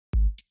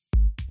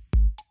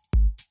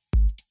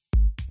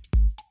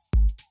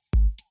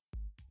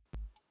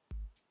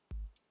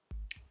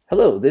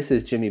Hello, this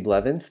is Jimmy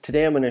Blevins.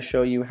 Today I'm going to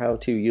show you how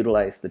to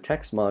utilize the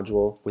text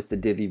module with the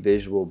Divi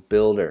Visual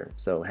Builder.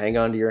 So hang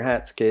on to your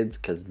hats, kids,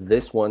 because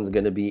this one's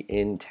going to be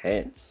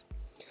intense.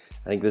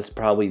 I think this is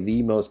probably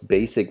the most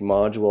basic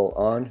module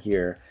on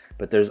here,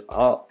 but there's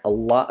a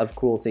lot of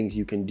cool things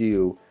you can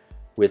do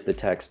with the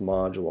text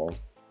module.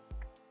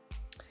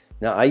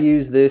 Now I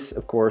use this,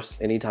 of course,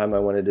 anytime I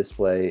want to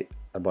display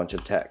a bunch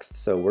of text.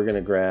 So we're going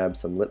to grab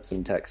some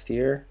Lipsum text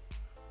here.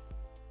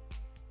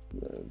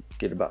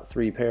 Get about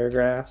 3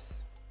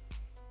 paragraphs,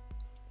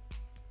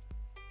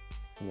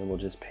 and then we'll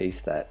just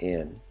paste that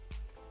in.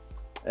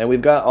 And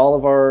we've got all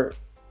of our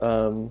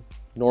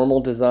normal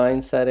design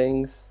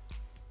settings,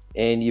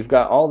 and you've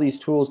got all these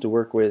tools to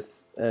work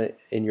with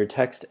in your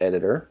text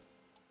editor.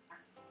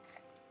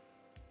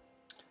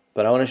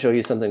 But I want to show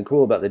you something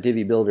cool about the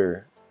Divi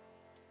Builder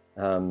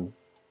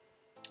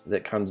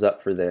that comes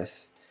up for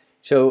this.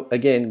 So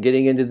again,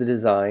 getting into the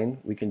design,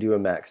 we can do a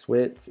max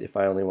width. If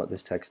I only want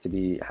this text to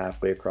be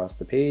halfway across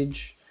the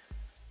page,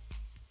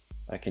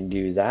 I can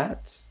do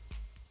that.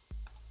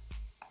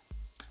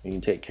 You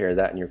can take care of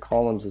that in your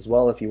columns as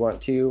well if you want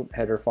to,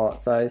 header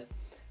font size.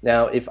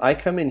 Now, if I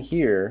come in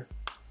here,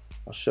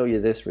 I'll show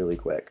you this really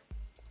quick.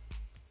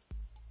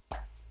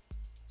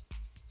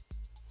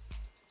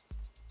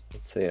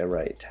 Let's say I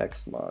write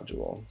text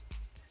module,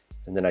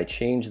 and then I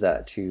change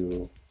that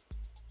to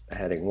a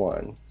heading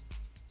 1.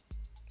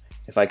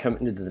 If I come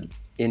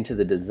into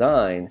the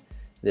design,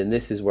 then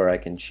this is where I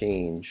can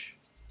change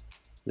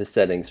the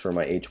settings for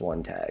my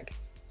H1 tag.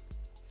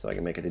 So I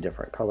can make it a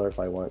different color if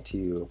I want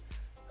to.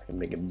 I can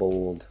make it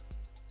bold.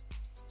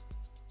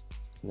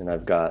 And then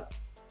I've got,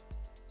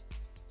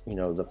 you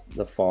know,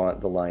 the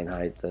font, the line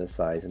height, the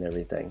size, and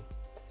everything.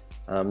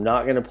 I'm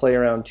not going to play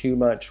around too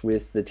much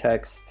with the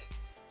text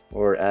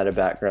or add a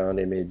background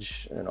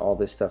image, and all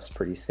this stuff's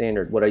pretty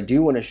standard. What I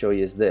do want to show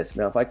you is this.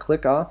 Now if I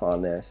click off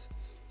on this,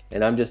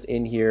 and I'm just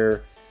in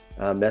here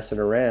messing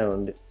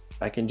around,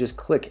 I can just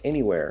click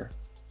anywhere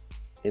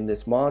in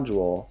this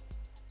module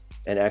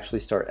and actually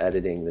start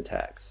editing the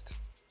text.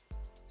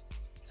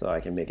 So I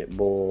can make it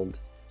bold,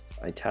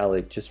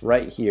 italic, just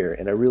right here.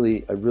 And I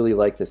really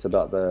like this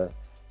about the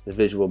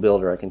Visual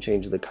Builder. I can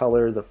change the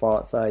color, the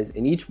font size,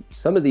 and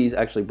some of these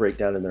actually break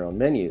down in their own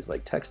menus,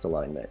 like text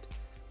alignment.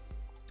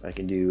 I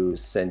can do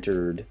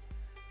centered,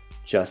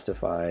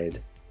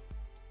 justified,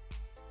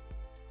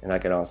 and I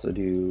can also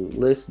do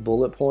list,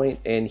 bullet point,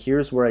 and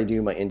here's where I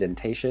do my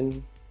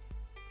indentation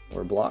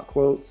or block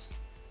quotes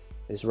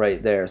is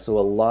right there. So a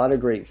lot of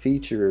great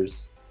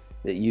features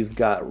that you've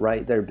got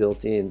right there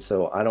built in,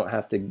 so I don't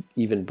have to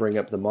even bring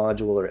up the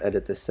module or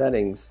edit the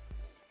settings.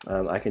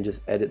 I can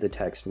just edit the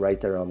text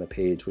right there on the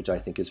page, which I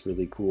think is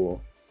really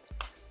cool.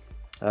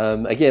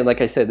 Again,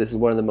 like I said, this is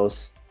one of the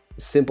most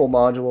simple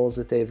modules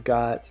that they've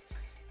got.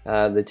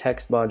 The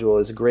text module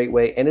is a great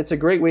way, and it's a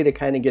great way to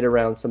kind of get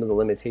around some of the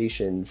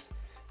limitations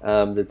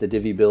that the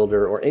Divi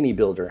Builder or any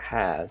builder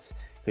has,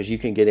 because you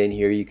can get in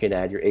here, you can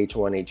add your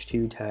H1,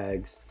 H2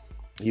 tags,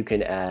 you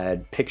can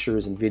add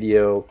pictures and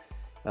video,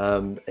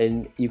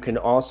 and you can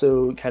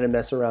also kind of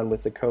mess around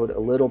with the code a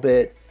little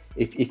bit.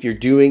 If you're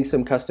doing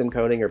some custom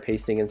coding or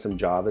pasting in some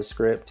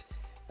JavaScript,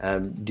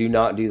 do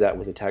not do that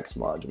with a text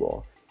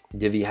module.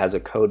 Divi has a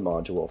code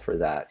module for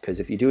that, because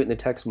if you do it in the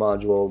text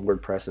module,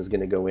 WordPress is going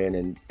to go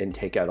in and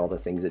take out all the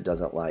things it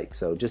doesn't like.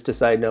 So just a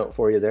side note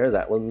for you there,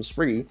 that one was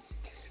free.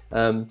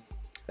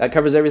 That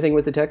covers everything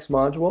with the text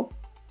module.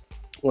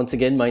 Once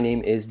again, my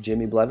name is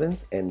Jimmy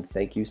Blevins, and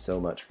thank you so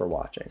much for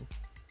watching.